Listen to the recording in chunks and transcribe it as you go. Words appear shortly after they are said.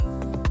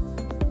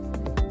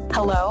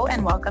Hello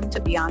and welcome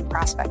to Beyond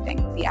Prospecting,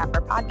 the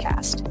APRA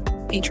podcast,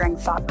 featuring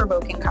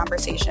thought-provoking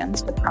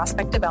conversations with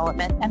prospect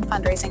development and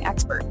fundraising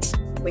experts.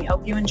 We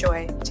hope you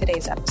enjoy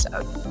today's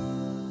episode.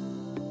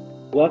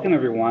 Welcome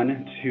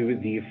everyone to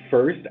the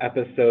first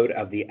episode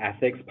of the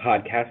Ethics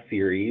podcast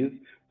series.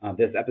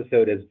 This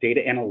episode is Data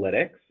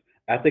Analytics,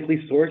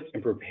 Ethically Sourced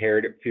and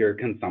Prepared for Your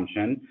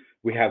Consumption.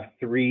 We have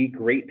three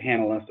great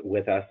panelists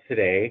with us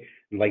today.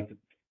 I'd like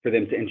for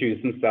them to introduce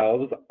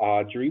themselves.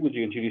 Audrey, would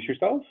you introduce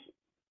yourself?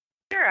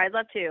 Sure, I'd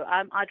love to.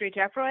 I'm Audrey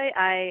Jeffroy.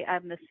 I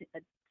am the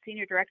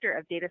Senior Director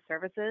of Data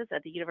Services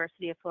at the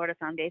University of Florida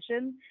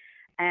Foundation,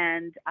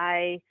 and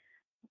I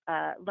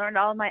learned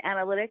all of my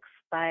analytics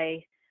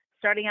by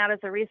starting out as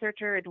a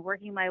researcher and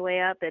working my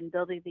way up and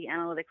building the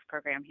analytics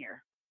program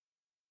here.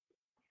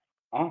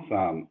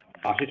 Awesome.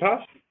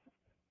 Ashutosh?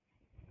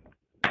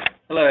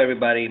 Hello,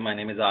 everybody. My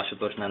name is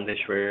Ashutosh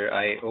Nandeshwar.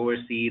 I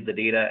oversee the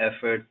data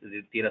efforts,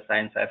 the data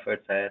science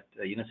efforts at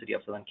the University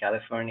of Southern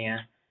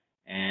California,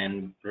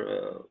 and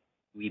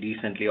we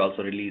recently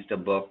also released a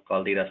book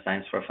called Data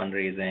Science for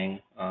Fundraising,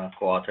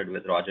 co-authored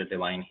with Roger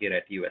Devine here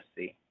at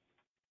USC.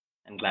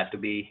 I'm glad to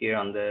be here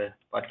on the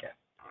podcast.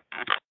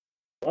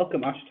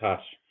 Welcome, Ashutosh.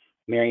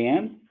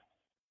 Marianne?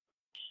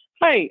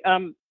 Hi,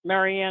 I'm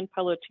Marianne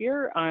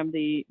Pelletier. I'm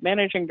the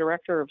Managing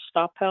Director of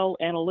Stoppel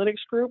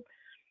Analytics Group.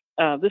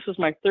 This is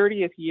my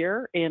 30th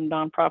year in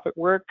nonprofit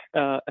work,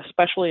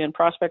 especially in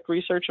prospect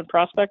research and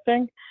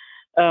prospecting.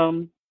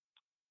 And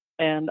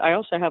I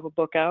also have a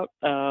book out,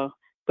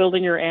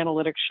 Building Your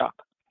Analytics Shop.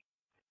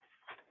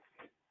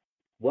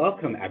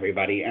 Welcome,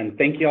 everybody, and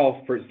thank you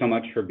all so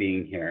much for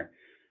being here.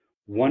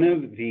 One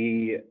of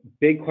the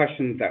big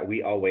questions that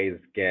we always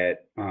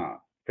get for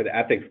the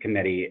ethics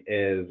committee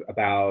is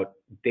about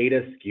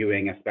data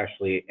skewing,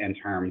 especially in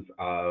terms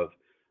of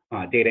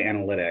data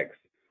analytics.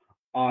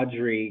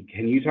 Audrey,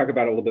 can you talk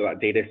about a little bit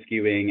about data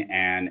skewing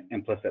and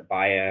implicit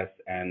bias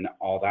and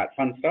all that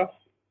fun stuff?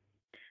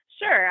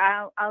 Sure,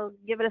 I'll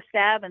give it a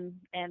stab, and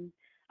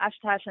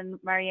Ashutosh and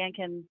Marianne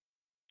can,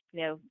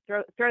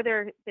 throw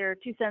their 2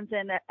 cents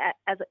in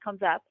as it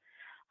comes up.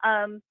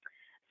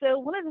 So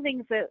one of the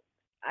things that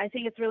I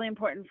think it's really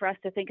important for us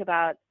to think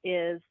about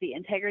is the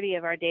integrity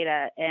of our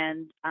data,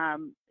 and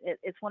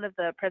it's one of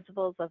the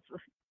principles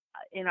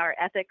in our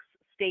ethics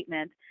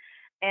statement.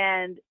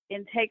 And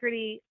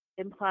integrity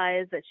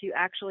implies that you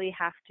actually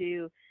have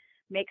to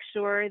make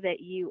sure that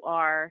you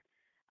are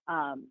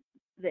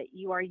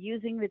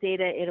using the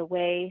data in a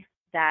way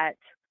that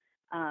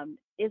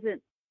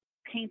isn't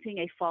painting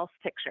a false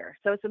picture.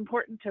 So it's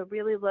important to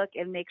really look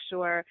and make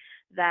sure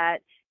that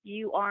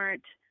you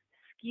aren't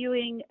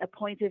skewing a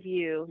point of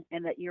view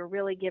and that you're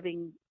really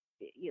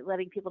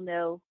letting people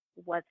know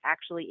what's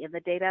actually in the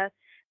data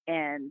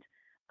and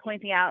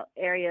pointing out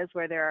areas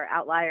where there are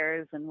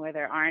outliers and where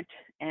there aren't,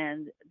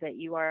 and that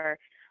you are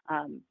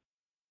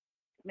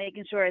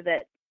making sure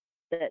that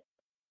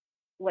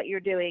what you're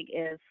doing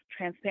is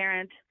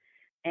transparent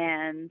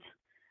and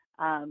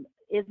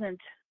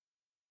isn't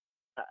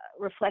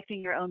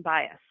reflecting your own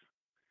bias.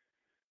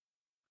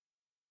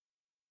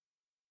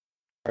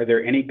 Are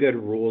there any good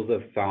rules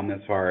of thumb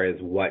as far as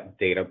what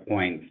data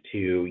points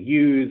to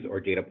use or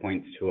data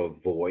points to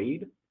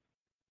avoid?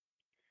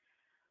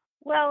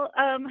 Well,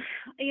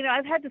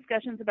 I've had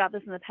discussions about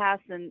this in the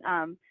past, and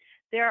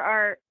there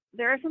are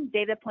some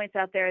data points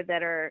out there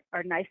that are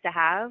nice to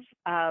have,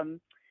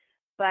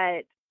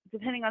 but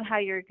depending on how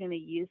you're going to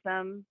use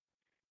them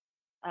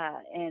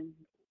and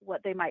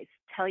what they might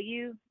tell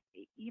you,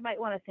 you might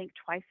want to think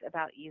twice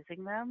about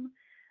using them,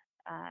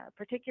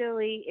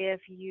 particularly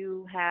if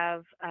you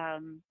have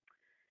the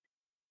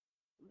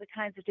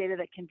kinds of data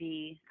that can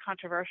be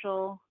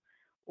controversial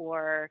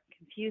or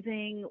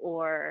confusing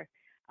or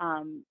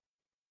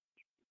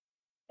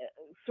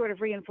sort of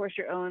reinforce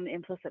your own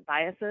implicit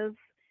biases.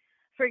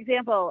 For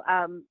example,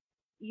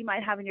 you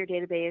might have in your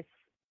database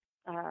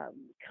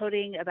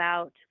coding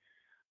about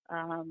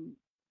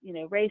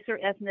race or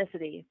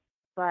ethnicity,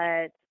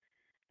 but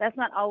that's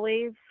not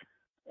always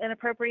an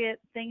appropriate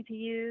thing to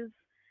use,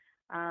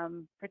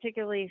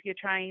 particularly if you're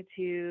trying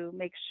to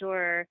make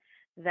sure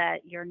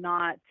that you're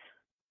not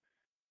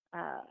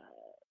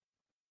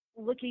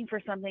looking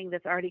for something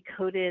that's already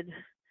coded,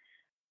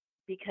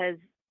 because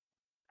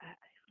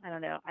I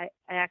don't know, I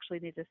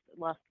actually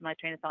lost my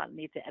train of thought and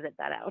need to edit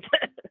that out.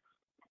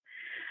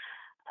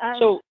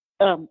 So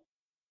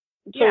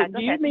yeah,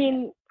 do you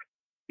mean,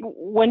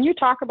 when you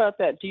talk about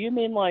that, do you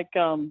mean like,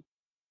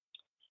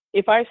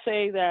 if I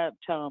say that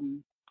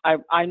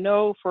I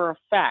know for a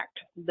fact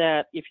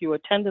that if you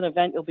attend an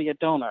event, you'll be a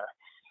donor,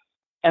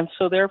 and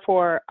so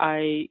therefore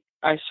I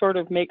sort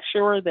of make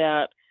sure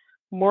that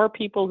more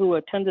people who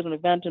attended an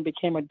event and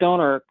became a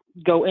donor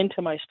go into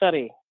my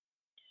study.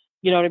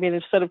 You know what I mean?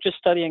 Instead of just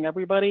studying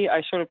everybody,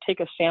 I sort of take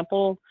a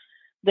sample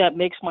that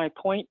makes my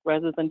point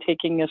rather than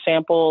taking a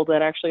sample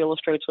that actually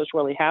illustrates what's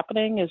really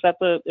happening. Is that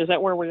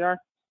where we are?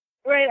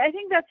 Right. I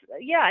think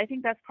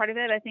that's part of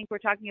it. I think we're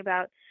talking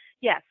about,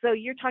 so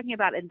you're talking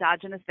about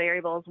endogenous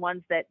variables,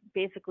 ones that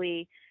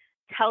basically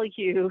tell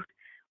you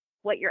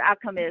what your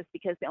outcome is,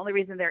 because the only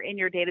reason they're in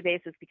your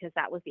database is because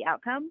that was the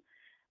outcome,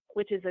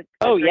 which is there's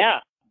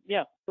that,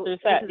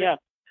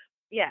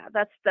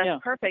 that's yeah.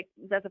 perfect.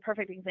 That's a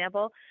perfect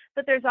example.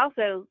 But there's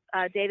also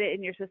data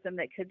in your system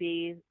that could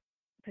be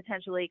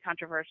potentially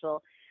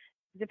controversial,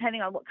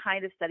 depending on what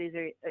kind of studies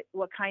or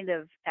what kind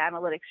of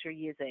analytics you're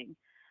using.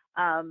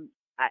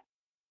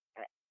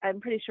 I'm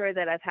pretty sure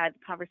that I've had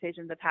conversations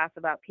in the past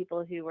about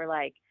people who were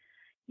like,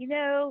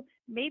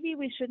 maybe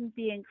we shouldn't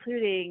be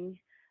including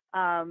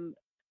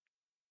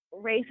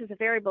race as a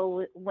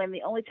variable when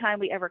the only time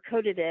we ever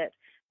coded it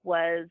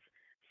was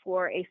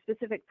for a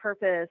specific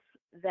purpose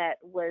that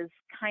was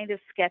kind of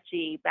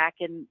sketchy back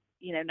in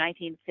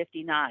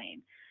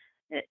 1959.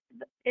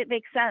 It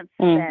makes sense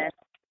then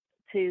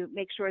to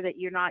make sure that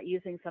you're not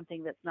using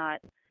something that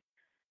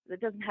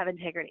doesn't have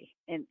integrity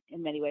in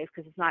many ways,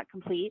 because it's not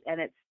complete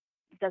and it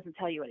doesn't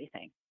tell you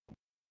anything.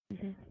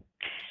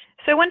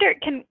 So I wonder,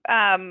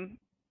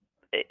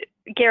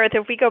 Gareth,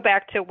 if we go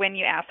back to when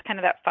you asked kind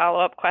of that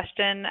follow-up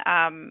question,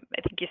 I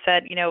think you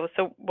said,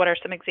 so what are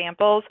some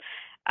examples?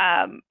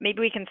 Maybe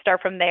we can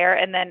start from there,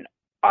 and then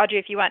Audrey,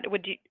 if you want,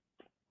 would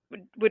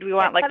we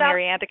want like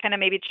Marianne to kind of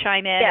maybe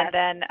chime in, and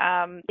then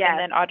and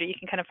then Audrey, you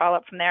can kind of follow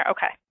up from there.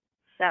 Okay.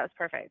 That was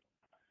perfect.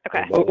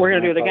 Okay. We're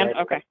gonna do it again.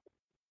 Okay.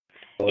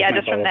 Yeah,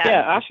 just from that.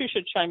 Yeah, Ashu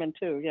should chime in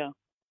too. Yeah.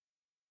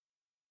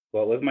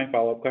 What was my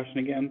follow-up question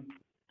again?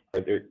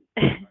 Are there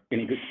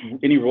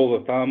any rules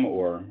of thumb,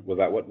 or was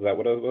that what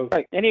it was?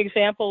 Right. Any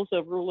examples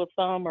of rule of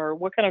thumb, or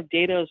what kind of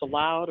data is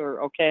allowed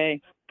or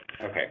okay?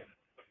 Okay.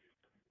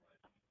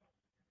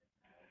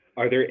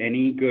 Are there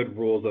any good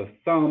rules of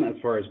thumb as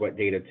far as what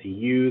data to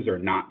use or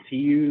not to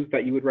use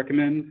that you would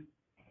recommend?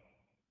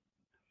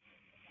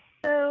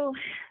 So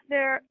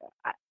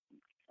I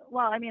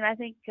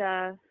think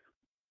I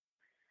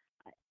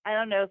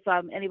don't know if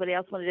anybody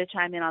else wanted to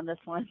chime in on this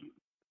one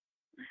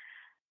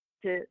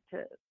to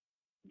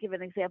give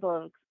an example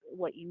of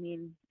what you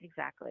mean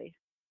exactly.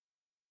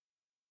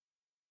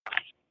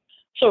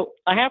 So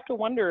I have to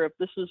wonder if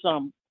this is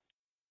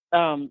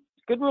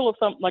good rule of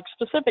thumb, like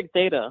specific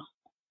data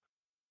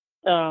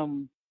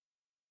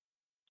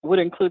would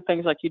include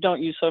things like you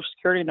don't use social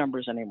security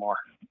numbers anymore.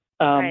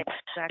 Right,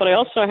 exactly. But I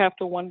also have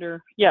to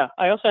wonder, if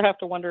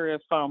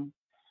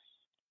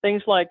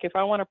things like if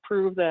I want to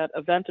prove that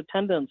event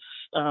attendance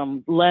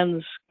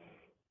lends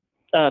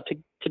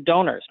to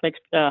donors, makes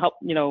help,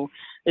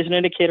 is an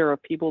indicator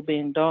of people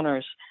being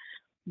donors,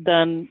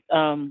 then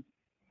I'm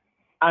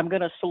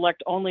going to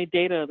select only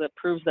data that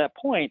proves that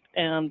point.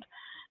 And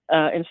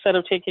instead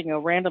of taking a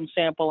random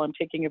sample, I'm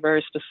taking a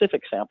very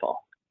specific sample.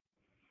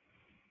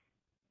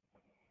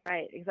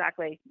 Right,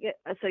 exactly.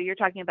 So you're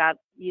talking about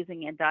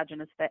using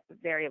endogenous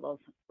variables,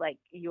 like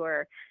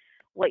the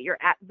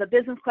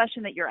business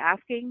question that you're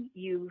asking,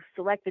 you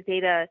select the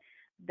data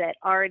that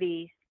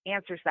already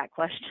answers that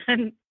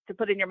question to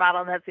put in your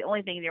model, and that's the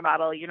only thing in your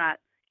model. You're not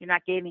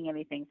gaining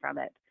anything from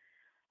it.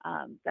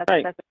 That's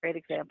a great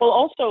example. Well,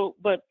 also,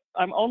 but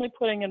I'm only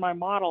putting in my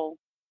model,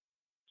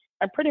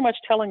 I'm pretty much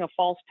telling a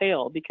false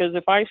tale, because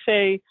if I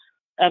say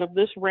out of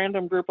this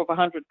random group of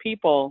 100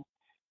 people,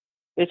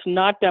 it's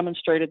not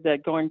demonstrated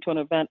that going to an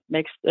event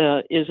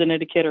is an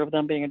indicator of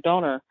them being a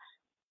donor.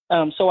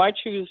 So I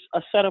choose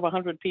a set of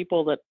 100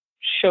 people that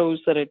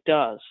shows that it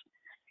does.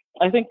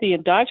 I think the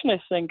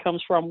endogenous thing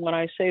comes from when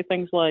I say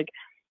things like,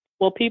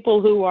 well,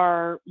 people who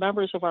are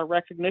members of our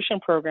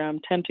recognition program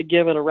tend to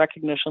give at a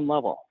recognition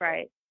level.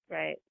 Right.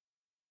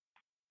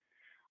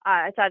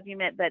 I thought you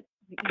meant that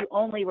you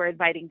only were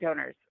inviting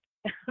donors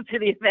to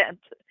the event.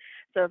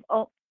 So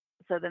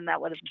then that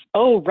would have.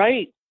 Oh,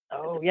 right.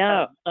 Oh,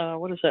 yeah.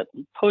 What is that?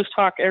 Post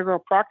hoc ergo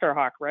proctor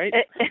hoc, right?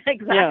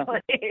 Exactly.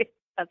 Yeah.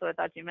 That's what I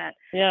thought you meant.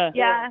 Yeah.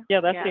 That's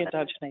the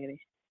endogeneity.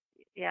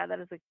 Yeah,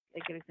 that is a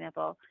good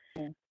example.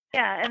 Yeah.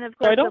 Yeah, and of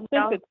course. So I don't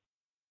think that.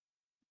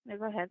 No,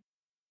 go ahead.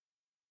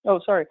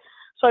 Oh, sorry.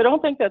 So I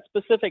don't think that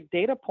specific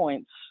data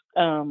points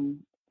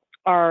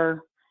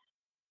are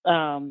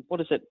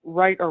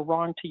right or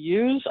wrong to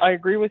use. I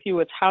agree with you.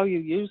 It's how you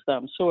use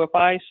them. So if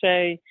I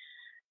say,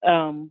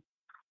 find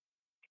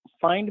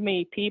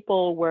me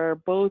people where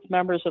both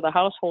members of the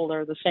household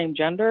are the same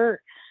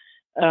gender,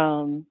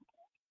 and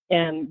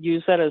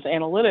use that as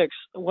analytics,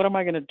 what am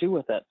I going to do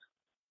with it?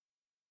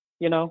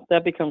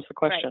 That becomes the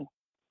question.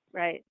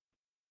 Right.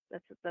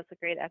 That's a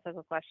great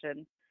ethical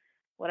question.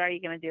 What are you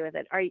going to do with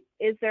it?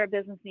 Is there a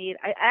business need?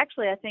 I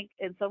think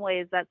in some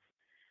ways that's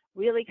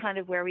really kind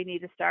of where we need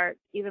to start,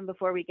 even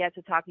before we get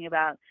to talking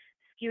about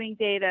skewing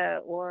data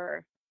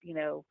or,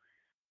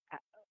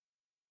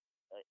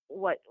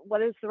 what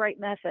is the right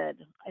method.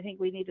 I think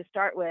we need to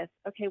start with,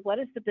 okay, what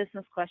is the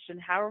business question?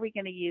 How are we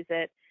going to use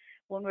it?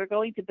 When we're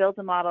going to build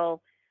a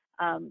model,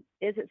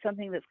 is it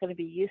something that's going to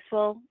be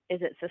useful?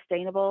 Is it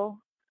sustainable?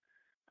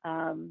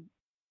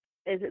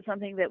 Is it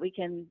something that we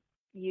can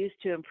use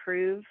to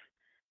improve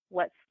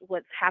what's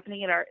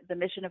happening in the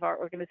mission of our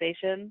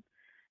organization?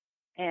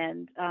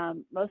 And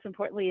most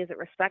importantly, is it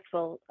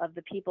respectful of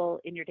the people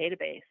in your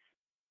database?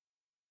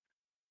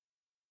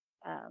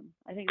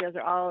 I think those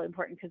are all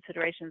important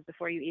considerations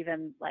before you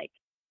even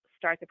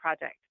start the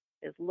project.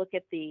 is look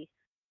at the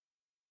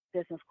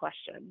business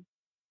question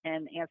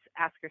and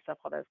ask yourself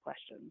all those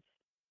questions.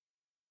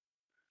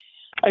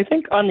 I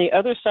think on the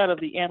other side of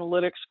the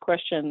analytics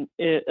question,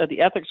 the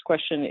ethics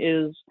question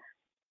is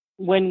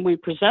when we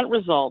present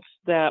results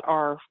that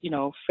are,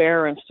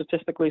 fair and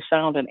statistically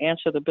sound and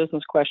answer the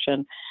business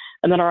question,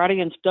 and then our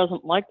audience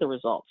doesn't like the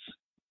results.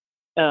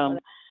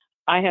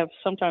 I have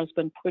sometimes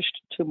been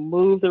pushed to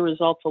move the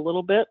results a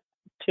little bit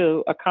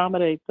to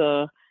accommodate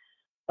the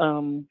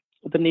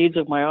needs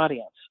of my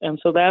audience, and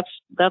so that's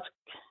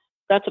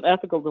an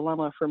ethical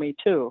dilemma for me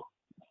too.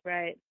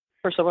 Right.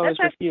 First, I've always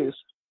refused.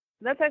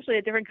 That's actually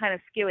a different kind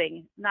of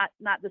skewing, not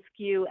the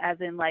skew as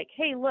in like,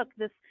 hey, look,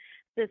 this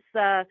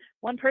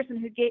one person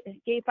who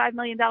gave $5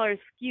 million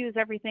skews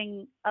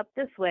everything up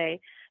this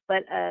way,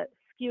 but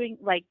skewing,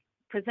 like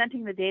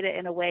presenting the data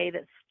in a way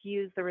that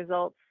skews the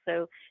results.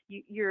 So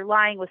you're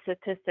lying with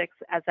statistics,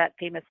 as that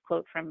famous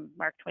quote from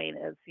Mark Twain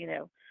is,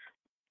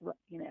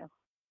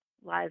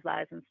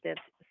 lies, and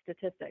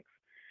statistics.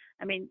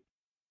 I mean,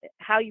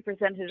 how you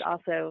present it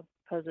also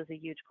poses a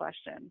huge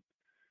question.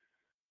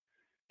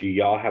 Do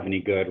y'all have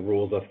any good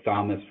rules of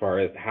thumb as far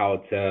as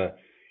how to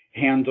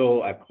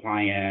handle a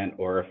client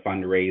or a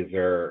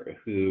fundraiser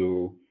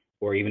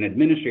or even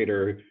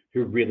administrator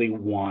who really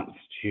wants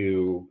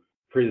to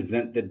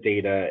present the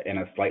data in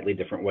a slightly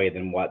different way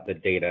than what the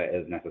data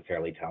is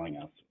necessarily telling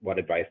us? What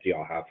advice do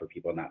y'all have for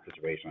people in that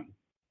situation?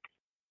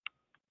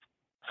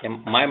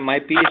 My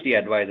PhD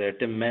advisor,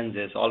 Tim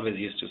Menzies, always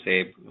used to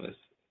say,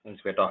 since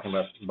we're talking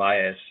about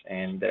bias,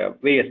 and there are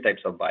various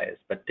types of bias,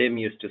 but Tim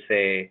used to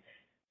say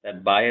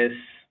that bias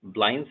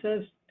blinds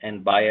us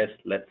and bias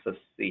lets us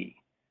see.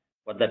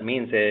 What that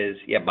means is,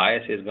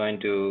 bias is going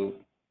to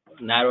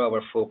narrow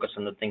our focus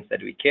on the things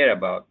that we care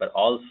about, but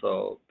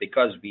also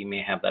because we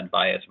may have that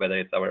bias, whether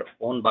it's our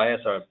own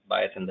bias or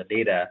bias in the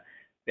data,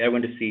 we are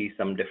going to see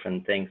some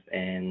different things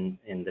in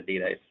the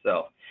data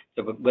itself.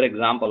 So a good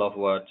example of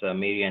what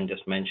Marianne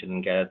just mentioned,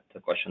 and get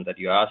the question that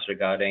you asked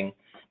regarding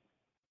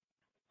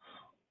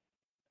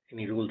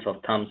any rules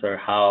of thumb or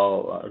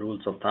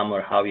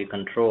how you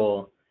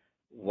control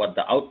what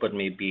the output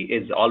may be,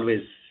 is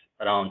always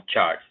around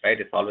charts, right?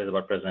 It's always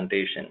about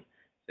presentation.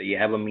 So you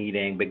have a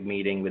big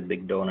meeting with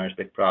big donors,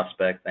 big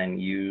prospects,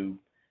 and you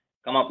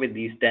come up with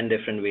these 10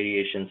 different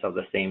variations of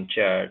the same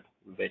chart,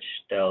 which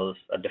tells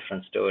a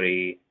different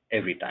story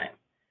every time.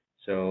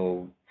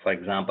 So for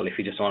example, if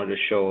you just wanted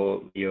to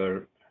show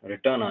your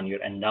return on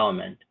your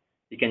endowment,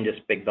 you can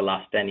just pick the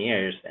last 10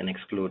 years and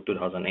exclude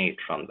 2008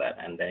 from that,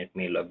 and then it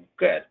may look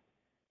good.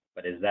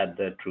 But is that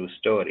the true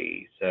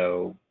story?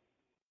 So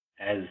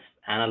as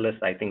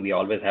analysts, I think we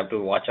always have to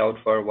watch out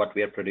for what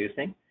we are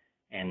producing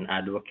and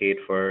advocate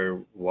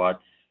for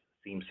what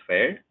seems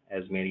fair,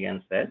 as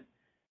Marianne said.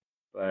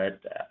 But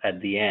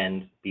at the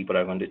end, people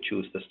are going to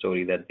choose the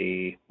story that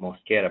they most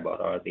care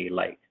about or they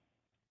like.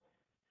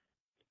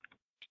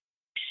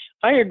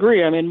 I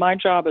agree. I mean, my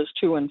job is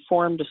to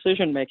inform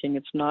decision making.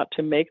 It's not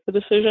to make the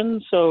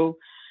decision. So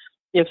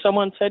if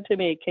someone said to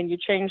me, can you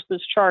change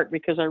this chart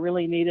because I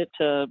really need it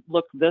to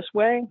look this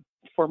way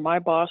for my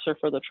boss or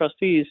for the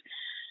trustees,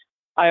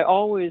 I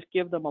always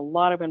give them a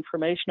lot of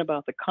information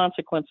about the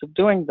consequence of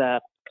doing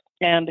that,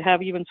 and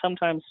have even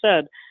sometimes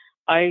said,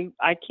 I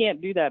can't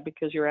do that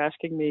because you're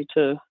asking me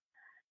to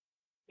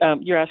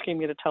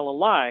tell a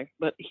lie,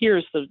 but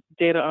here's the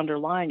data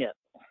underlying it.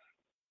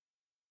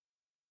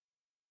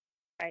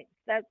 Right.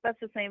 That's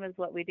the same as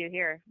what we do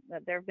here.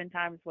 There have been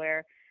times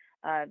where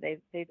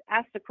they've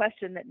asked a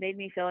question that made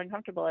me feel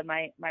uncomfortable, and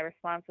my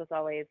response was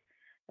always,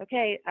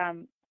 okay,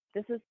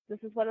 this is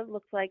what it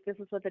looks like. This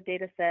is what the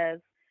data says.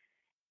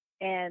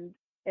 And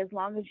as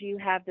long as you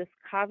have this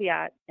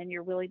caveat and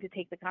you're willing to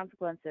take the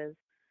consequences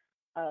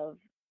of,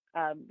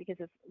 because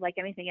it's like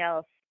anything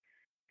else,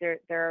 there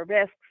are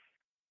risks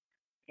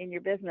in your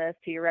business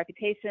to your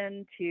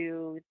reputation,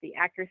 to the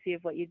accuracy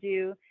of what you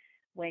do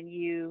when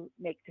you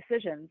make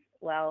decisions.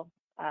 Well,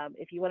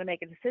 if you want to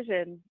make a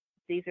decision,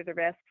 these are the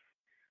risks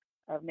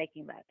of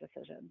making that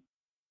decision.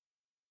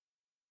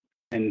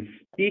 And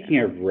speaking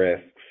of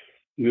risks,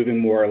 moving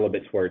more a little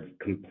bit towards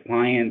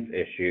compliance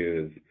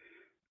issues,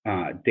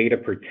 data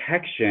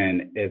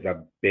protection is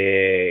a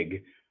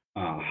big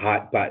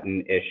hot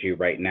button issue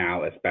right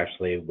now,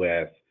 especially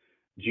with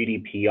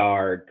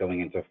GDPR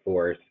going into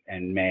force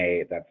in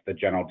May. That's the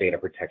General Data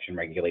Protection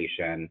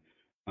Regulation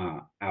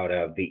out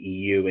of the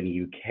EU and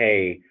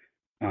UK.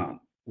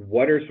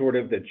 What are sort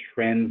of the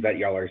trends that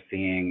y'all are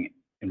seeing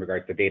in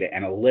regards to data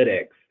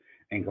analytics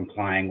and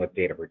complying with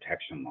data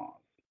protection laws?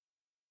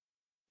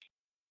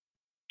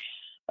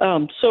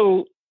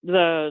 So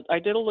I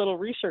did a little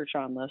research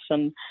on this,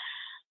 and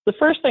the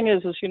first thing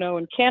is,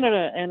 in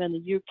Canada and in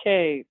the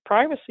UK,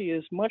 privacy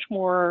is much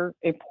more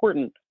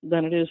important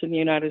than it is in the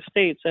United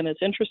States. And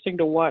it's interesting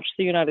to watch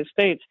the United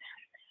States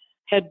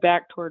head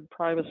back toward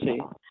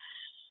privacy.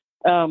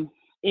 I'm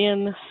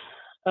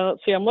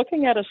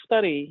looking at a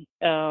study,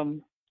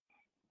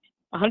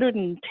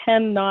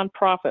 110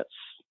 nonprofits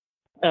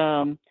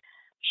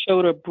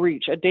showed a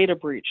data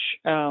breach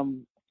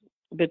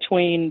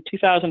between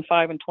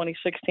 2005 and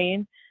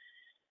 2016.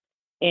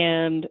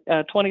 And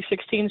a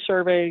 2016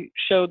 survey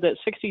showed that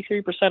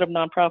 63% of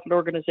nonprofit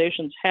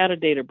organizations had a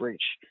data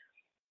breach.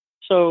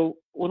 So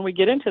when we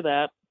get into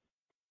that,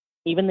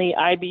 even the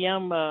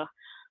IBM,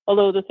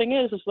 although the thing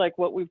is like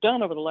what we've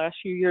done over the last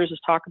few years is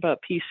talk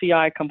about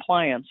PCI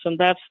compliance, and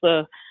that's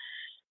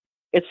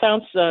it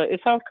sounds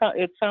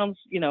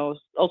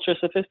ultra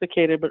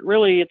sophisticated, but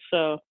really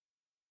it's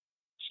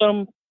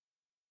some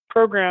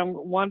program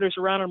wanders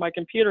around on my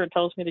computer and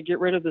tells me to get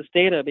rid of this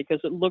data because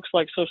it looks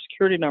like social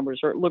security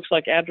numbers or it looks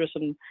like address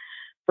and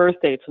birth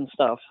dates and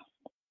stuff.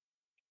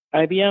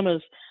 IBM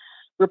has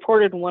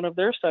reported in one of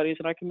their studies,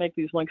 and I can make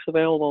these links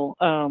available,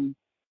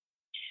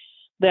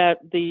 that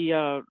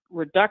the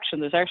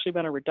there's actually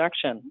been a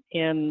reduction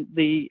in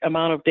the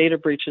amount of data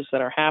breaches that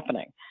are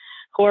happening.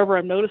 However,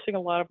 I'm noticing a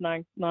lot of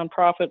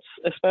nonprofits,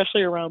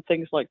 especially around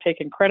things like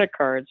taking credit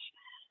cards,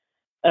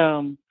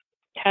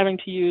 having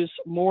to use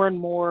more and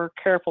more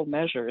careful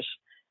measures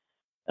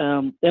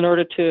in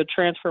order to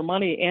transfer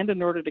money and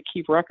in order to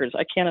keep records.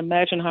 I can't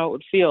imagine how it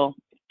would feel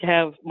to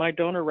have my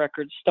donor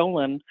records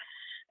stolen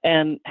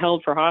and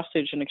held for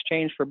hostage in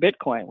exchange for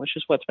Bitcoin, which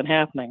is what's been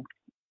happening.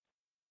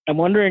 I'm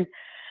wondering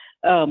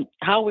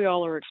how we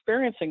all are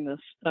experiencing this.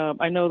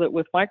 I know that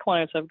with my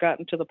clients, I've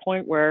gotten to the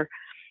point where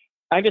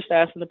I just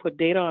ask them to put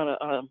data on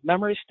a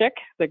memory stick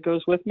that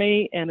goes with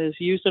me and is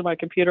used in my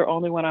computer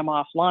only when I'm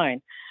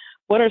offline.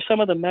 What are some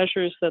of the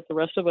measures that the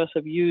rest of us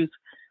have used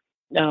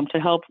to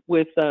help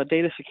with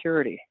data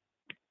security?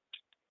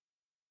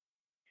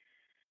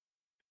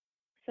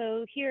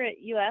 So here at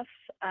UF,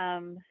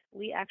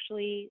 we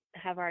actually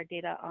have our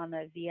data on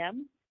a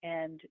VM,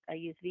 and I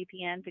use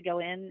VPN to go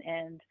in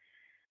and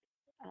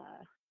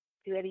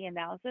do any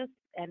analysis,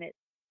 and it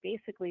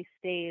basically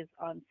stays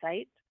on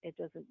site. It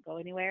doesn't go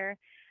anywhere.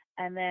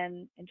 And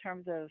then in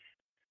terms of,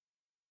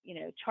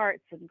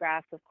 charts and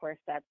graphs, of course,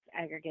 that's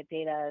aggregate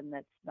data, and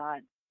that's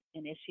not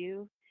an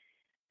issue.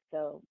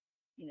 So,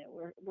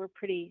 we're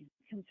pretty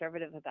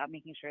conservative about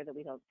making sure that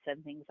we don't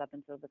send things up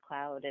into the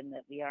cloud and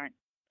that we aren't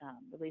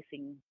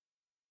releasing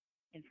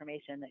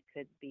information that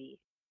could be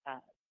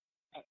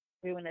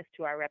ruinous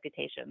to our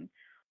reputation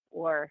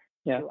or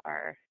to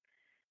our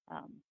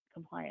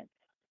compliance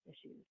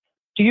issues.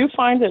 Do you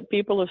find that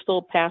people are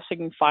still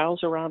passing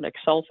files around,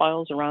 Excel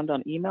files around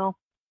on email?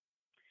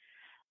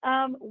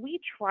 We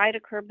try to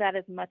curb that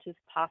as much as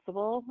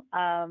possible.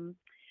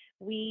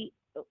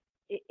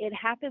 It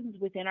happens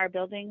within our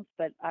buildings,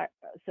 but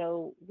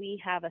so we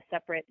have a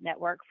separate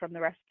network from the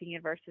rest of the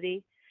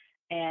university,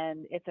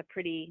 and it's a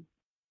pretty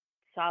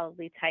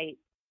solidly tight,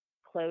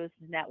 closed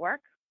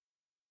network.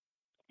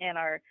 And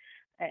our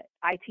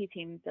IT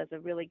team does a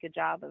really good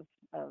job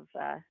of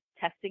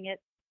testing it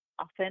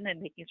often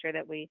and making sure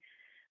that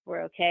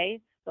we're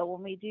okay. But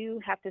when we do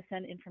have to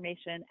send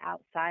information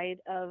outside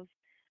of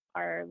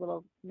our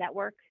little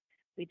network,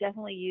 we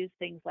definitely use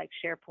things like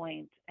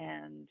SharePoint,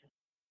 and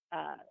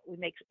we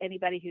make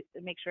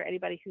sure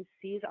anybody who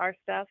sees our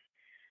stuff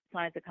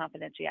signs a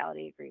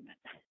confidentiality agreement.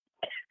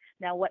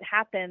 Now, what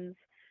happens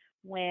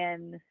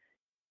when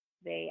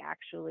they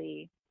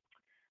actually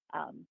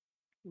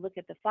look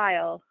at the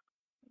file,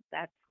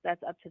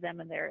 that's up to them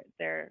and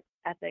their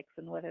ethics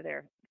and whether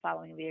they're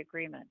following the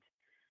agreement.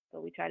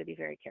 But we try to be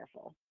very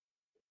careful.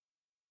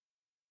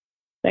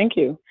 Thank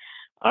you.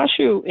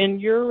 Ashu, in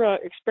your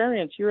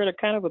experience, you're at a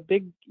kind of a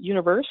big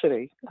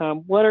university.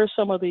 What are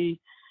some of the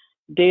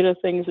data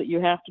things that you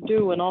have to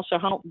do, and also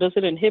how does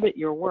it inhibit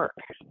your work?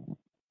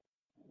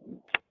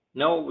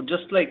 No,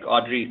 just like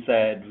Audrey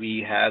said, we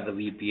have the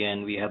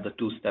VPN, we have the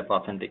two-step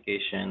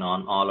authentication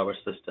on all our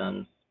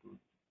systems,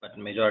 but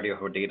the majority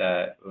of our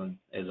data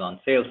is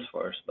on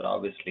Salesforce, but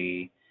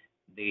obviously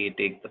they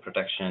take the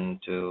protection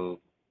to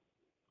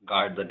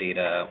guard the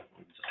data,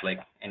 just like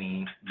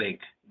any big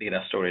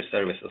data storage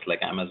services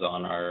like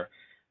Amazon or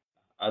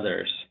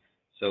others.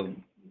 So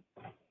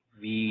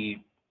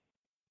we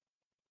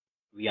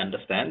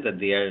understand that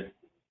they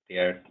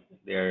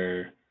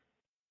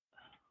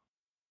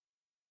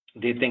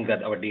think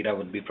that our data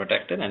would be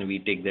protected, and we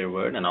take their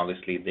word. And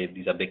obviously,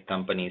 these are big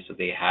companies, so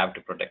they have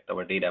to protect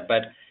our data.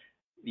 But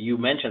you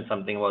mentioned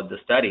something about the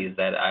studies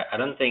that I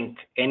don't think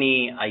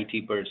any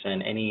IT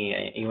person,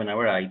 even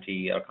our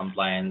IT or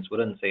compliance,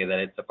 wouldn't say that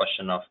it's a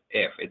question of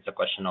if, it's a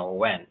question of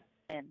when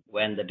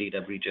the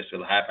data breaches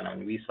will happen. I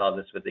mean, we saw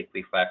this with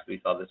Equifax, we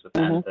saw this with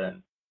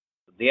Anthem.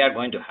 They are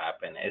going to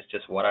happen. It's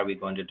just what are we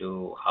going to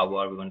do? How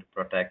are we going to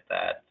protect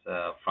that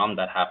from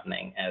that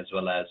happening, as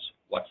well as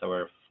what's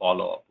our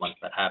follow-up once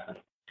that happens?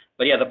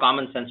 But yeah, the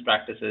common sense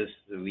practices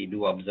we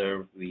do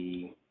observe.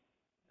 We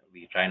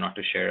try not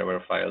to share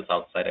our files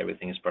outside.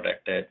 Everything is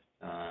protected,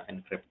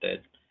 encrypted,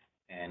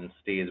 and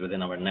stays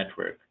within our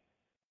network.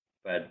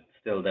 But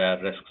still, there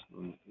are risks.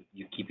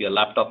 You keep your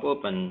laptop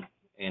open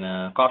in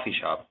a coffee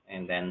shop,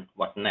 and then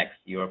what next?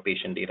 Your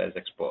patient data is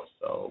exposed.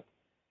 So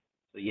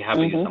you have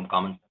to use some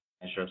common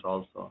measures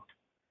also.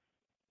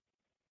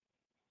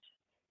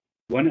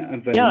 One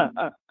of the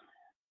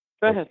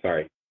go ahead.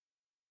 Sorry.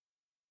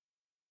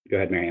 Go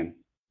ahead, Marianne.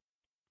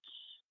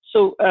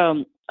 So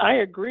I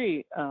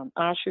agree,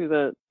 Ashu,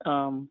 that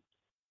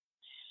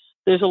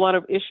there's a lot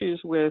of issues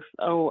with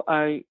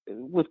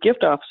with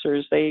gift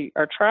officers. They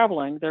are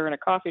traveling, they're in a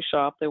coffee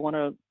shop, they want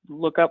to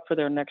look up for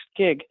their next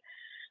gig.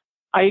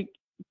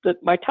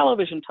 My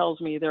television tells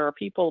me there are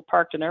people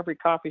parked in every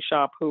coffee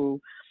shop who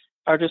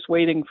are just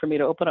waiting for me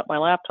to open up my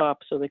laptop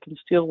so they can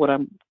steal what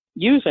I'm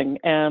using.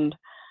 And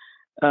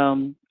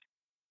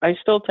I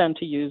still tend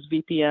to use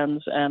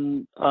VPNs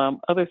and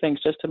other things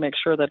just to make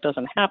sure that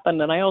doesn't happen.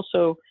 And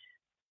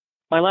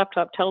my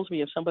laptop tells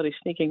me if somebody's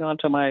sneaking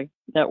onto my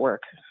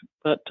network.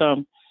 But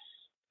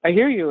I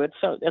hear you. At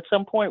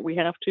some point, we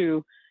have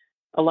to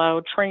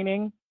allow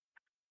training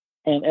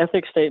and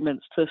ethics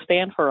statements to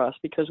stand for us,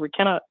 because we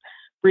cannot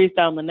breathe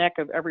down the neck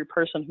of every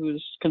person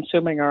who's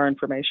consuming our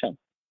information.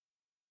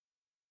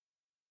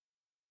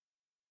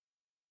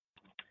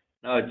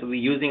 No,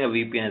 using a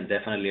VPN is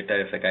definitely a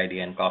terrific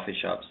idea in coffee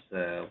shops.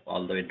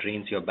 Although it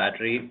drains your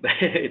battery,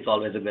 it's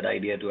always a good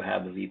idea to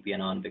have the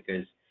VPN on,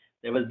 because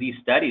there was these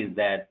studies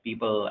that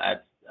people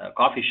at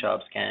coffee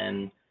shops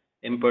can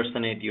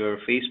impersonate your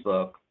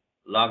Facebook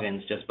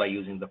logins just by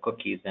using the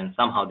cookies, and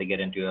somehow they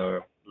get into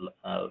your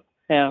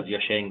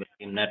you're sharing the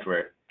same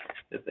network.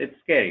 It's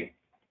scary.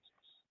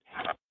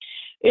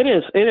 It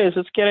is.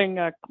 It's getting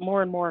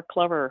more and more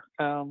clever.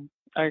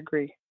 I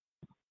agree.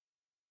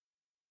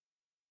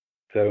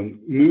 So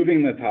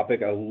moving the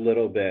topic a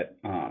little bit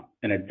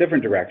in a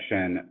different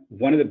direction,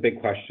 one of the big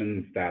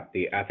questions that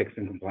the Ethics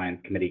and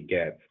Compliance Committee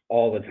gets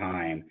all the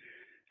time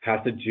has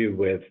to do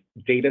with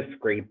data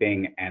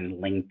scraping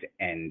and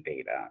LinkedIn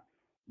data.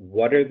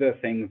 What are the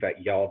things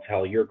that y'all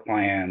tell your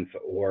clients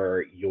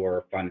or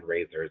your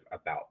fundraisers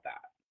about that?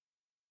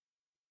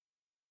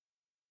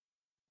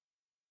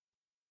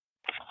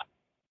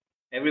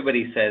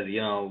 Everybody says,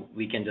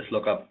 we can just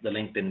look up the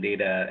LinkedIn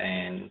data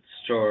and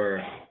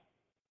store.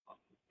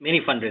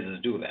 Many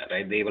fundraisers do that,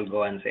 right? They will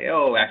go and say,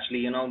 oh,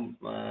 actually,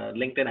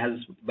 LinkedIn has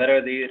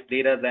better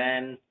data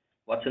than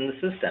what's in the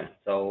system.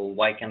 So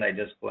why can't I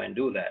just go and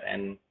do that?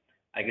 And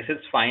I guess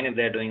it's fine if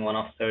they're doing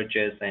one-off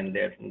searches and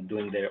they're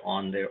doing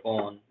on their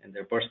own in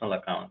their personal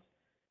accounts.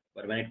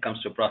 But when it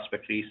comes to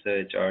prospect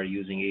research or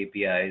using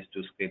APIs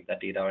to scrape that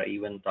data, or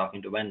even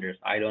talking to vendors,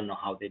 I don't know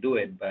how they do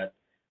it. But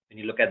when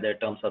you look at their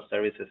terms of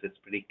services, it's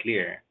pretty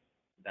clear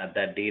that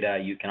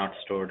data you cannot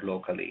store it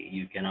locally.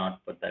 You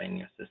cannot put that in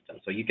your system.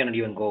 So you cannot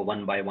even go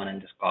one by one and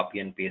just copy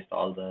and paste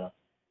all the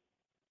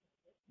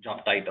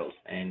job titles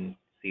and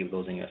save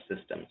those in your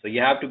system. So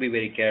you have to be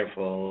very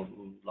careful.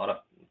 A lot of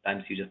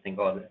times you just think,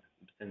 oh,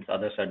 since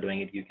others are doing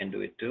it, you can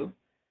do it too.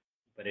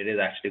 But it is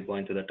actually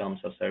going to the terms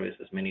of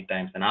services many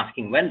times and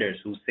asking vendors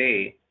who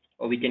say,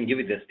 oh, we can give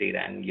you this data.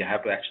 And you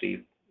have to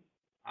actually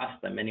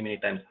ask them many, many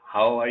times,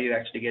 how are you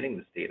actually getting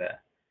this data?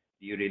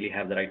 Do you really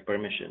have the right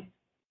permission?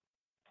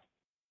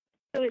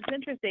 So it's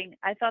interesting.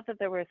 I thought that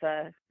there was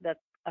a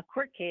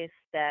court case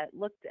that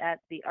looked at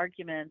the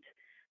argument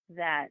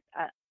that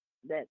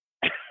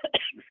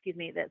excuse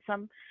me, that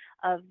some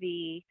of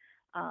the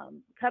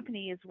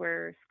companies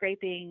were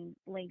scraping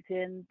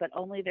LinkedIn, but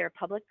only their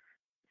public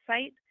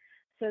site,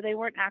 so they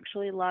weren't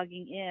actually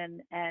logging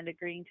in and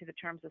agreeing to the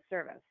terms of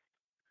service.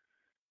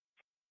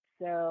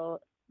 So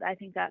I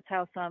think that's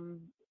how some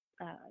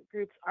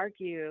groups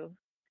argue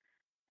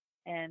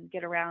and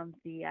get around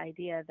the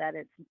idea that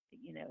it's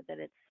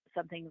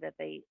something that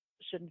they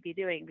shouldn't be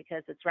doing,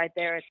 because it's right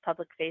there, it's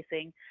public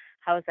facing.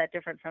 How is that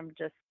different from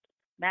just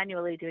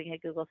manually doing a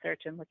Google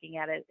search and looking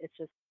at it? It's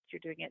just you're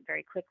doing it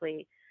very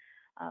quickly.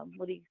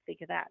 What do you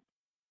think of that?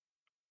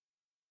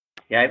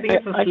 Yeah, I think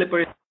it's a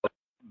slippery slope,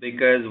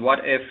 because what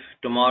if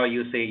tomorrow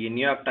you say in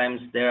New York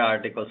Times their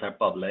articles are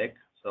public,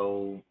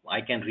 so I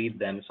can read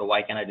them, so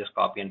why can't I just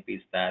copy and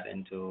paste that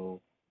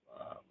into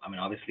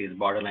obviously it's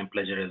borderline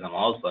plagiarism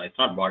also. It's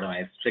not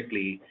borderline, it's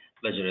strictly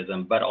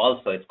plagiarism, but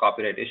also it's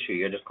copyright issue.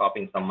 You're just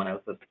copying someone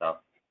else's stuff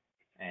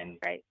and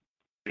right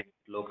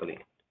locally.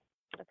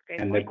 That's great.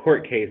 And the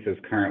court case is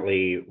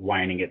currently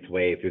winding its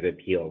way through the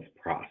appeals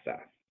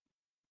process.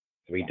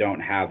 So we don't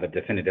have a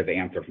definitive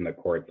answer from the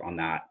courts on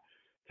that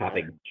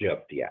topic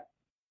just yet.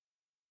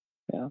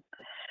 Yeah.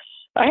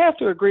 I have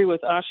to agree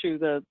with Ashu.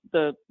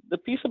 The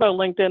piece about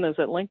LinkedIn is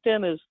that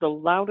LinkedIn is the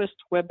loudest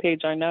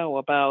webpage I know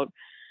about,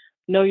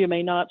 no, you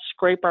may not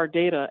scrape our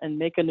data and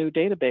make a new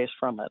database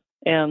from it.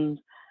 And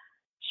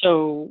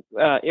so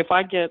if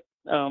I get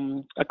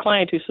a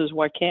client who says,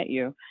 why can't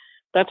you?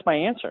 That's my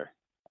answer.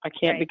 I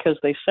can't because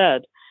they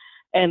said.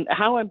 And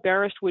how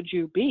embarrassed would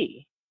you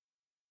be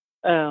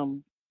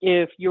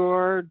if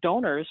your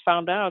donors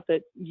found out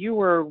that you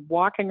were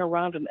walking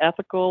around an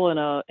ethical and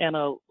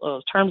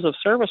a terms of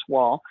service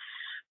wall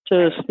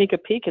to sneak a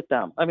peek at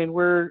them? I mean,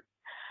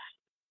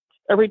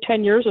 every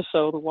 10 years or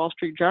so, the Wall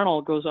Street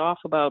Journal goes off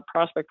about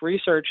prospect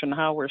research and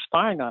how we're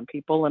spying on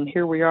people. And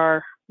here we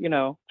are,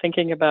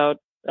 thinking about,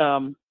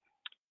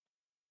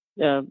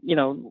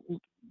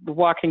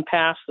 walking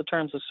past the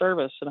terms of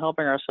service and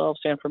helping ourselves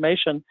to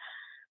information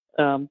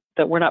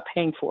that we're not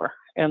paying for.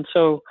 And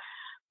so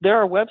there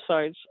are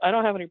websites.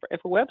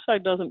 If a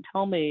website doesn't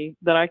tell me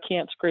that I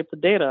can't scrape the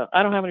data,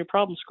 I don't have any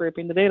problem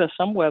scraping the data.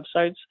 Some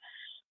websites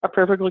are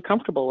perfectly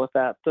comfortable with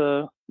that.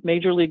 The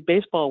Major League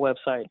Baseball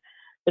website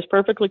is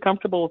perfectly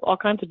comfortable with all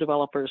kinds of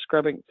developers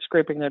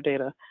scraping their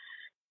data.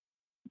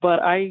 But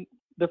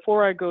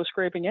before I go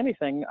scraping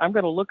anything, I'm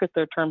going to look at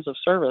their terms of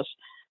service.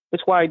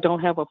 It's why I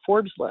don't have a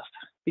Forbes list,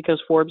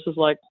 because Forbes is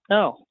like,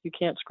 no, you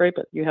can't scrape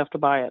it. You have to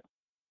buy it.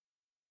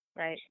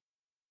 Right.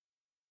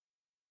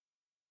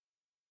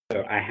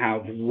 So I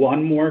have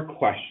one more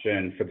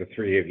question for the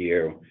three of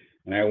you,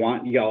 and I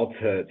want y'all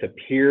to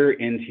peer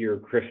into your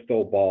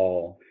crystal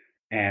ball.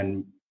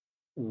 And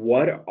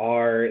what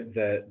are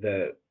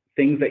the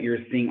things that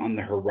you're seeing on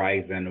the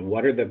horizon?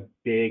 What are the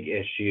big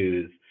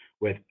issues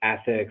with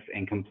ethics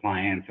and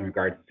compliance in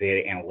regards to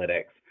data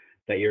analytics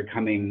that you're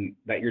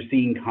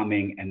seeing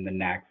coming in the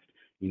next,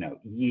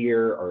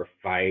 year or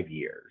 5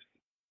 years?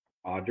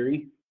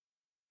 Audrey?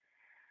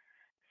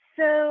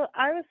 So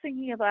I was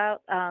thinking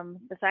about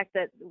the fact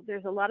that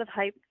there's a lot of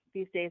hype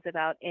these days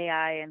about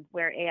AI and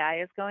where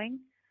AI is going.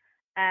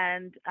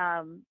 And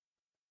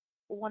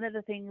one of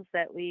the things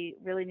that we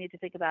really need to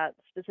think about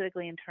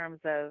specifically in terms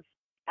of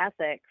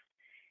ethics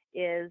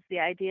is the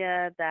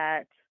idea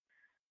that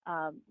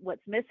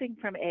what's missing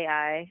from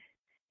AI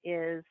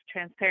is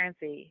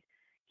transparency.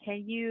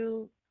 Can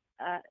you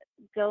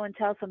go and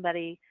tell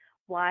somebody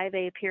why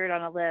they appeared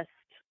on a list?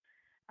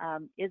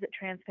 Is it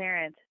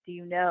transparent? Do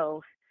you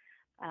know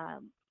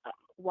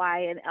why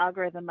an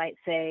algorithm might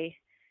say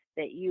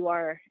that you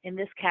are in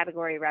this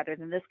category rather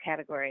than this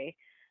category?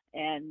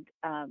 And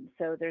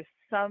so there's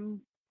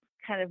some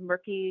kind of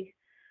murky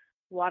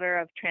water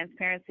of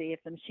transparency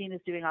if the machine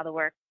is doing all the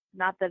work.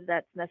 Not that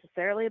that's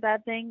necessarily a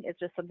bad thing, it's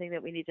just something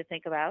that we need to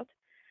think about.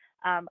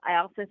 I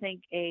also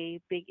think a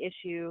big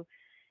issue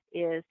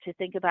is to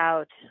think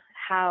about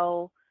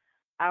how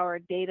our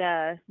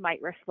data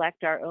might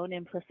reflect our own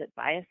implicit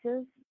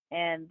biases,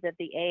 and that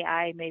the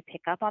AI may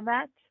pick up on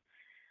that.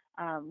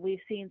 We've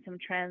seen some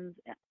trends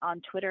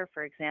on Twitter,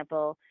 for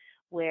example,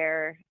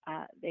 where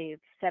they've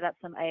set up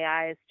some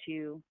AIs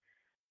to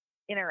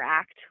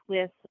interact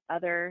with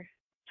other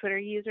Twitter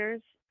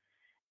users.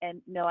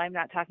 And no, I'm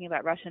not talking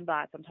about Russian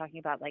bots. I'm talking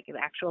about like an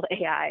actual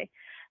AI.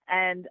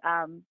 And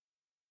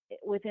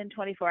within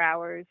 24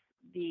 hours,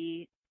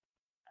 the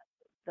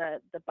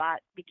bot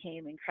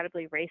became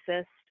incredibly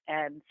racist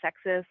and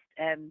sexist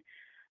and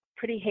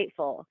pretty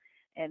hateful.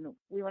 And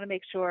we want to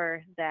make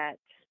sure that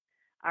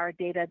our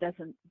data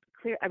doesn't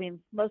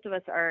most of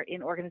us are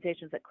in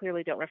organizations that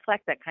clearly don't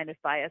reflect that kind of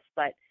bias,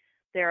 but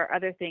there are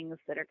other things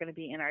that are going to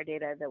be in our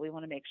data that we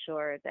want to make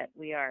sure that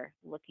we are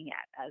looking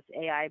at as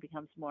AI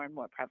becomes more and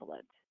more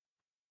prevalent.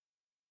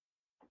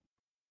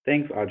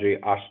 Thanks, Audrey.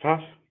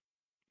 Ashutosh?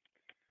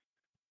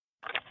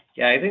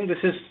 Yeah, I think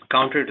this is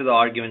counter to the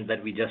argument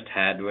that we just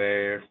had,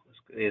 where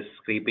is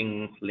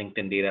scraping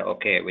LinkedIn data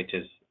okay, which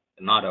is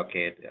not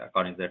okay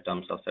according to their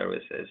terms of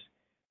services.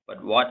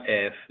 But what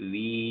if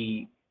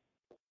we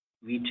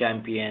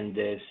champion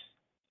this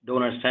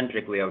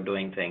donor-centric way of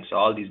doing things? So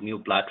all these new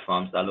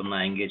platforms, the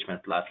alumni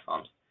engagement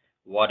platforms,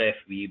 what if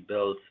we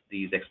built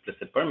these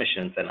explicit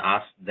permissions and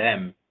asked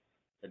them,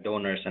 the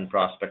donors and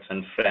prospects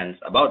and friends,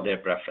 about their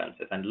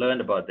preferences and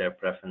learned about their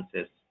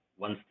preferences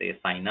once they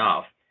sign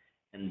off?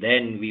 And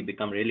then we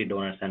become really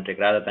donor-centric.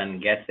 Rather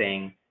than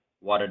guessing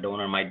what a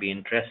donor might be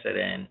interested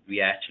in,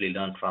 we actually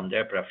learn from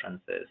their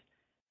preferences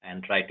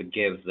and try to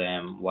give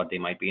them what they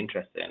might be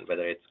interested in,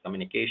 whether it's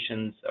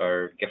communications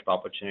or gift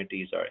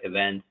opportunities or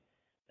events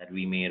that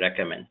we may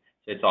recommend.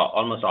 So it's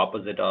almost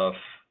opposite of,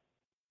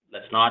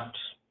 let's not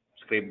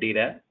scrape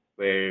data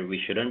where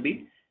we shouldn't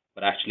be,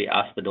 but actually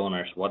ask the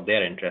donors what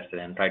they're interested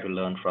in, try to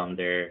learn from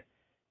their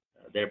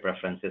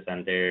preferences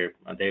and their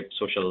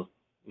social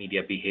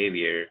media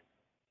behavior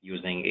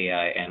using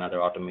AI and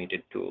other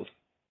automated tools.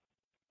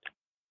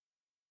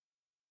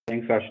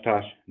 Thanks,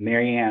 Ashutosh.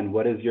 Marianne,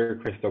 what does your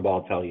crystal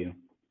ball tell you?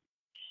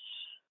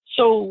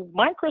 So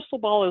my crystal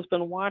ball has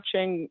been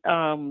watching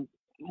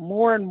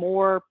more and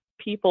more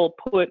people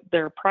put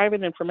their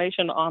private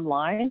information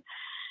online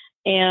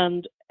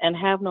and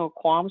have no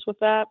qualms with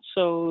that.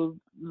 So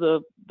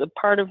the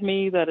part of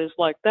me that is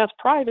like, that's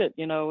private,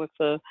 if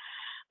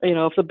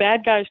the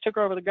bad guys took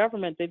over the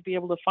government, they'd be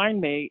able to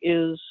find me,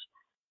 is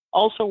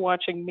also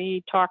watching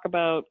me talk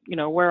about,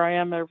 where I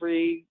am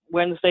every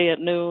Wednesday at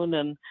noon.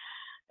 And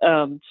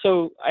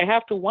so I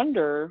have to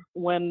wonder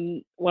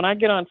when I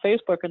get on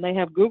Facebook and they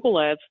have Google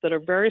ads that are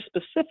very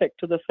specific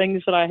to the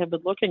things that I have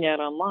been looking at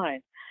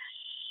online,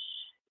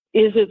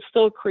 is it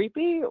still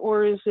creepy,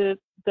 or is it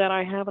that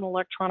I have an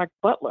electronic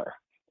butler?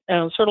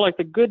 Sort of like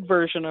the good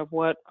version of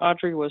what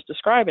Audrey was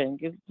describing,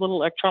 a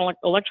little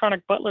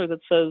electronic butler that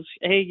says,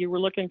 hey, you were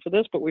looking for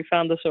this, but we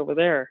found this over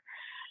there.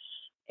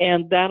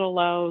 And that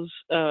allows,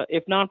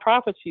 if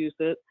nonprofits used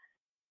it,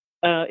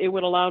 it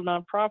would allow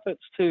nonprofits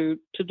to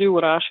do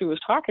what Ashu was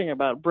talking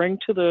about, bring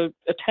to the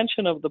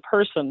attention of the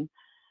person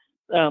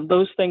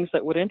those things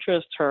that would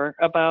interest her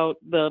about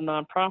the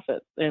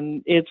nonprofit.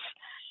 And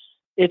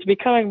it's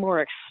becoming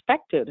more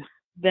expected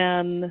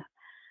than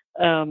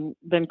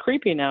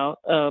creepy now,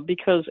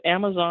 because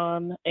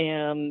Amazon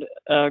and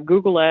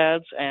Google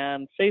Ads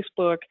and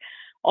Facebook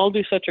all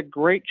do such a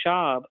great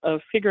job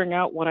of figuring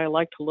out what I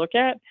like to look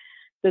at,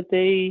 that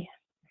they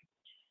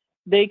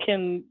they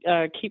can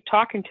keep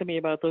talking to me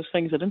about those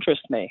things that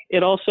interest me.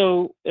 It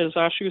also, as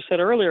Ashu said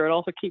earlier, it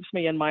also keeps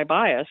me in my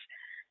bias.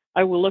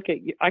 I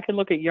can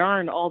look at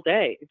yarn all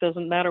day. It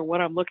doesn't matter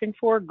what I'm looking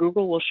for.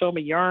 Google will show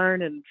me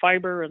yarn and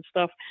fiber and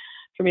stuff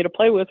for me to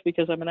play with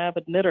because I'm an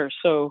avid knitter.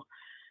 So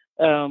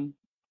I'm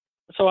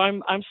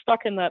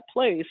stuck in that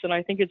place, and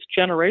I think it's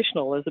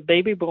generational. As a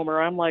baby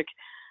boomer, I'm like,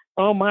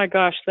 oh my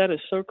gosh, that is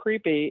so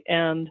creepy.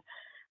 And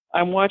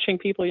I'm watching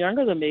people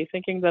younger than me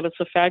thinking that it's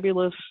a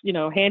fabulous,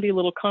 handy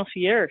little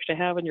concierge to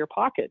have in your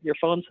pocket. Your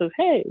phone says,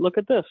 hey, look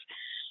at this,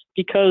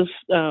 because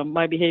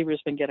my behavior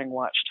has been getting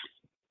watched.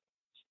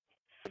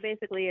 So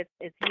basically,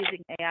 it's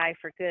using AI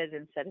for good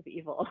instead of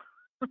evil,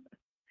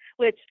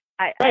 which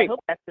I hope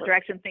that's the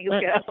direction things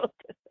go.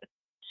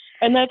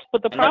 And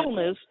but the problem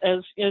is,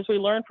 as we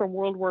learned from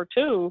World War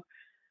II,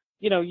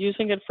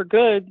 using it for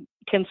good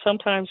can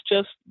sometimes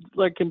just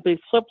completely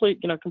flip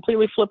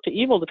to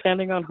evil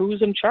depending on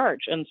who's in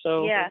charge. And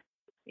so,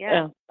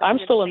 yeah, I'm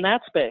still in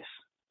that space.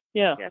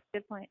 Yeah,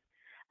 good point.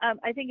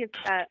 I think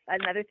it's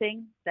another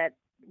thing that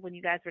when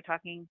you guys were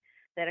talking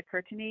that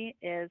occurred to me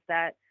is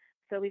that.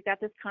 So we've got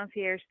this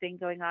concierge thing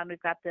going on.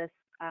 We've got this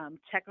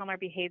check on our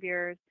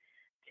behaviors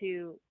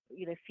to,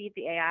 feed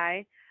the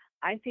AI.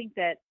 I think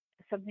that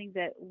something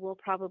that we'll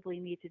probably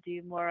need to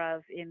do more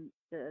of in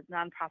the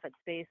nonprofit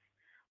space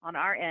on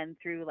our end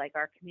through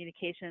our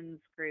communications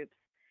groups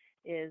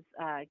is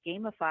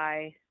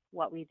gamify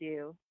what we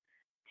do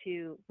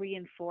to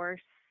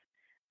reinforce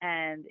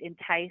and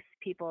entice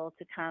people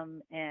to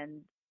come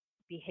and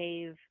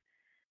behave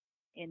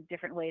in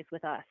different ways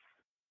with us.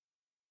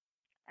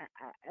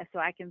 So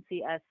I can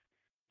see us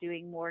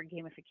doing more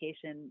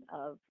gamification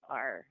of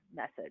our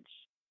message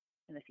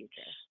in the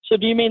future. So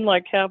do you mean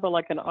have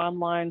an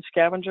online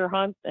scavenger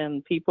hunt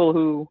and people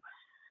who,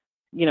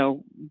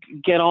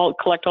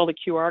 collect all the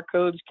QR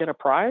codes get a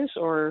prize,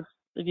 or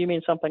do you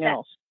mean something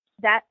else?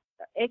 That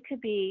it could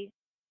be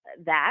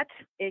that.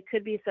 It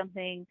could be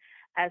something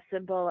as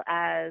simple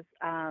as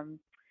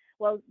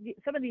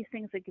some of these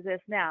things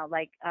exist now.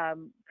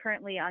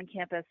 Currently on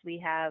campus we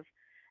have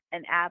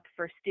an app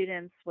for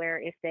students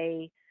where if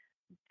they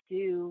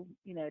do,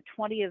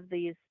 20 of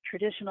these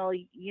traditional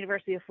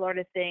University of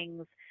Florida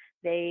things,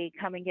 they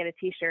come and get a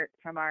T-shirt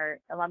from our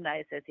alumni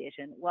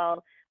association.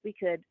 Well, we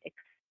could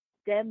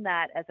extend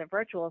that as a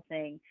virtual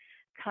thing.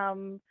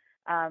 Come,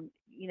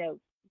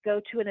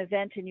 go to an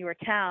event in your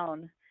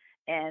town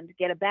and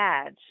get a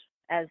badge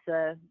as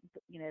the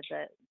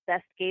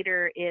best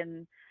gator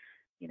in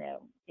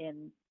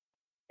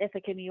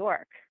Ithaca, New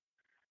York.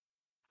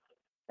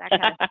 That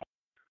kind of thing.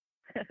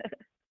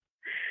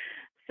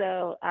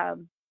 So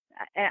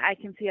I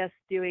can see us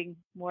doing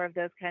more of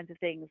those kinds of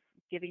things,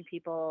 giving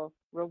people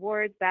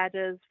rewards,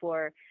 badges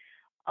for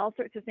all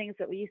sorts of things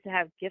that we used to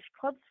have gift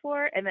clubs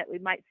for, and that we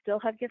might still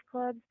have gift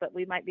clubs, but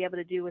we might be able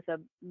to do with a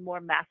more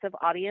massive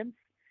audience,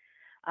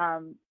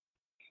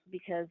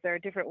 because there are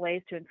different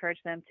ways to encourage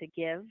them to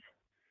give.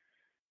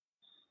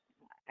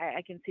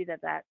 I can see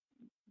that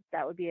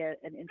would be an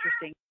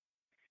interesting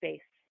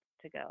space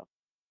to go.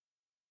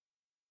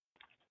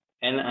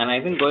 And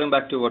I think going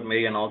back to what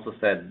Marianne also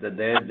said, that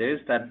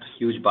there's that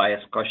huge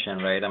bias question,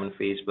 right? I mean,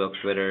 Facebook,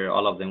 Twitter,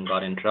 all of them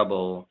got in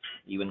trouble,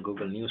 even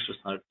Google News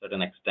to a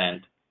certain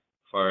extent,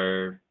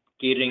 for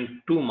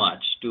catering too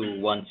much to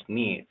one's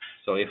needs.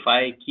 So if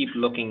I keep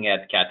looking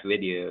at cat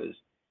videos,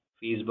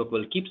 Facebook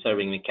will keep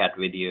serving me cat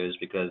videos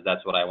because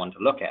that's what I want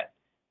to look at.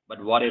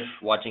 But what if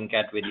watching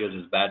cat videos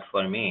is bad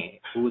for me?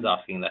 Who's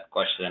asking that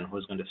question?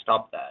 Who's going to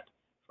stop that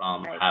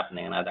from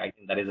happening? And I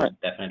think that is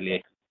definitely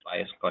a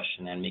bias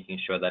question, and making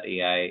sure that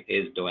AI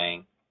is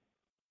doing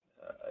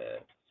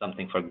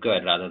something for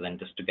good rather than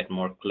just to get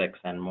more clicks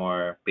and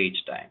more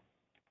page time.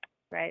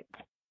 Right.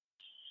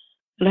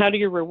 And how do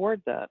you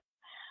reward that?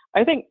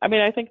 I think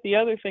the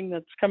other thing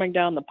that's coming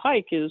down the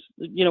pike is,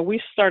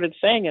 we started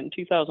saying it in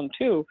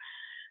 2002.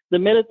 The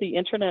minute the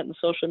internet and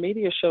social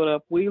media showed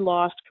up, we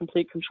lost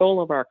complete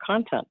control of our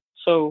content.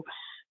 So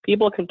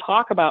people can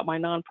talk about my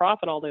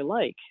nonprofit all they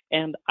like,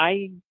 and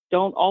I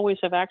don't always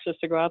have access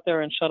to go out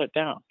there and shut it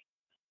down.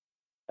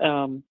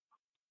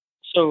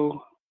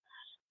 So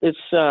it's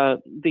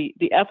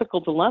the ethical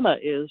dilemma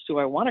is, do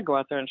I want to go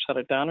out there and shut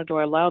it down, or do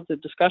I allow the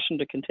discussion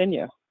to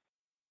continue?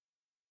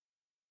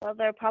 Well,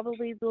 there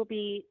probably will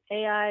be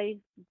AI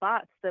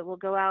bots that will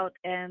go out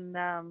and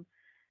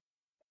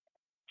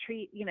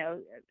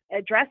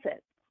address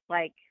it,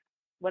 like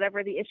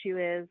whatever the issue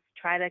is,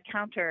 try to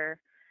counter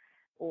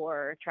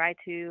or try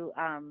to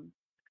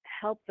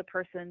help the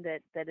person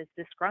that is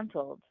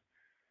disgruntled.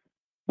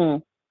 I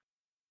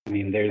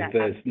mean, there's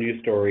this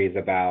news stories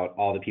about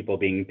all the people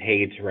being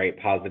paid to write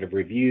positive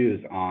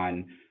reviews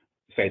on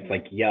sites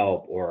like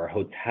Yelp or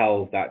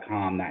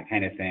hotels.com, that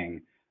kind of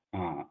thing,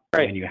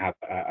 when you have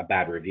a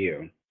bad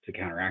review to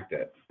counteract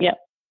it. Yeah,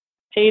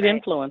 paid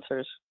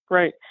influencers.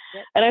 Right.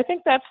 Yep. And I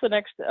think that's the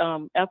next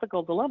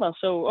ethical dilemma.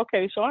 So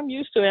I'm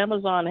used to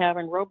Amazon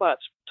having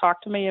robots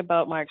talk to me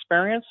about my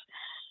experience.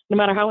 No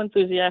matter how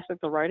enthusiastic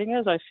the writing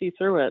is, I see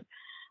through it.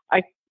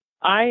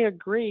 I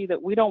agree that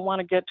we don't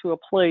want to get to a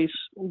place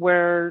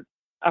where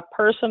a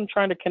person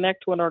trying to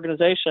connect to an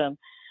organization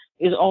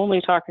is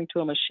only talking to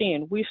a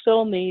machine. We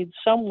still need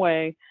some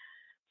way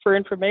for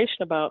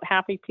information about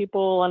happy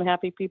people,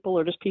 unhappy people,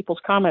 or just people's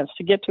comments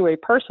to get to a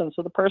person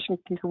so the person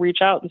can reach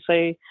out and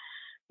say,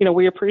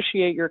 we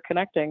appreciate your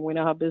connecting. We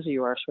know how busy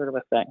you are, sort of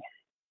a thing.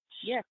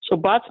 Yeah. So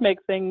bots make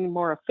things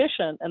more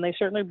efficient, and they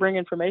certainly bring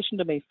information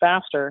to me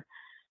faster.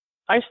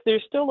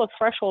 There's still a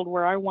threshold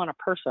where I want a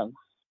person.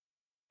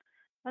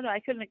 Oh, no,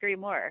 I couldn't agree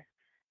more.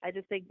 I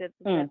just think that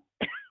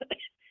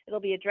it'll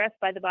be addressed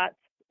by the bots,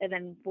 and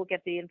then we'll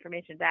get the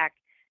information back,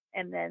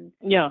 and then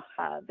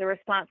the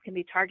response can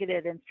be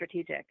targeted and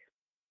strategic.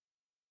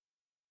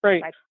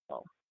 Right.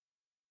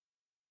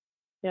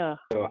 Yeah.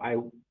 So I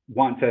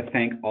want to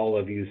thank all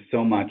of you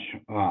so much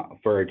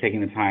for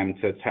taking the time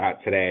to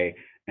chat today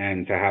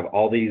and to have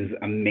all these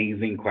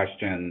amazing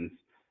questions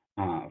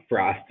for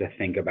us to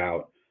think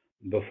about.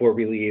 Before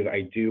we leave,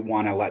 I do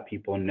want to let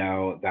people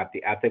know that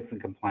the Ethics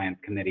and Compliance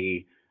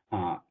Committee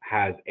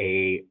has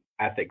a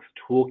ethics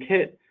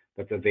toolkit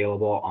that's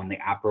available on the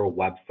APRA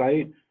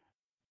website.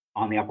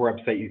 On the APRA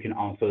website, you can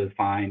also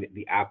find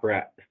the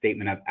APRA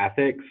Statement of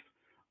Ethics,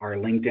 our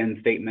LinkedIn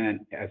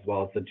statement, as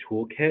well as the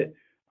toolkit.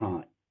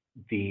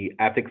 The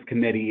Ethics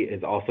Committee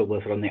is also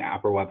listed on the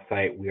APRA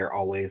website. We are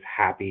always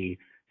happy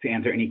to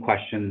answer any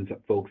questions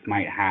folks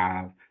might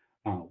have.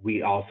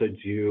 We also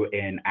do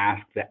an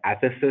Ask the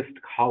Ethicist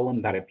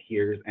column that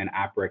appears in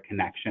APRA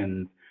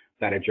Connections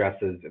that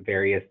addresses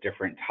various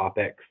different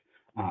topics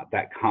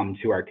that come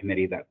to our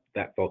committee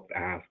that folks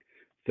ask.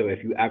 So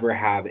if you ever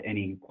have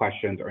any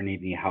questions or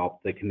need any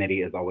help, the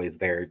committee is always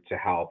there to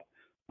help.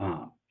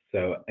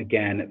 So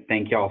again,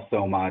 thank y'all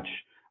so much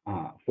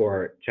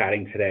for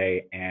chatting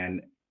today,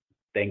 and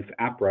thanks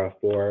APRA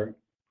for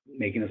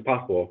making this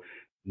possible.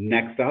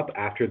 Next up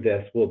after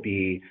this will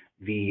be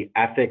the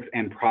Ethics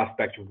and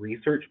Prospect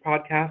Research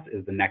podcast,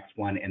 is the next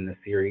one in the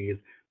series.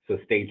 So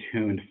stay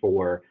tuned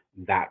for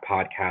that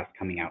podcast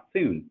coming out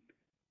soon.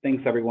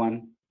 Thanks,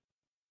 everyone.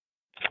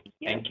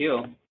 Thank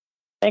you.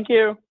 Thank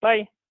you.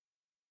 Bye.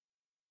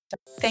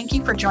 Thank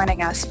you for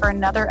joining us for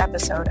another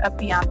episode of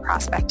Beyond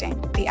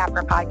Prospecting, the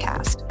APRA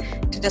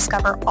podcast. To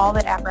discover all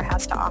that APRA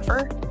has to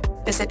offer,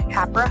 visit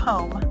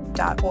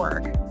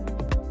aprahome.org.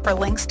 For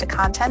links to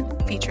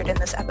content featured in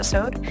this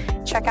episode,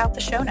 check out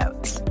the show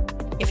notes.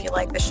 If you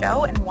like the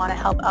show and want to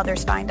help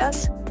others find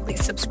us,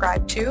 please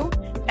subscribe to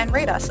and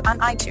rate us on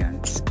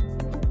iTunes.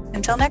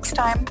 Until next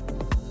time.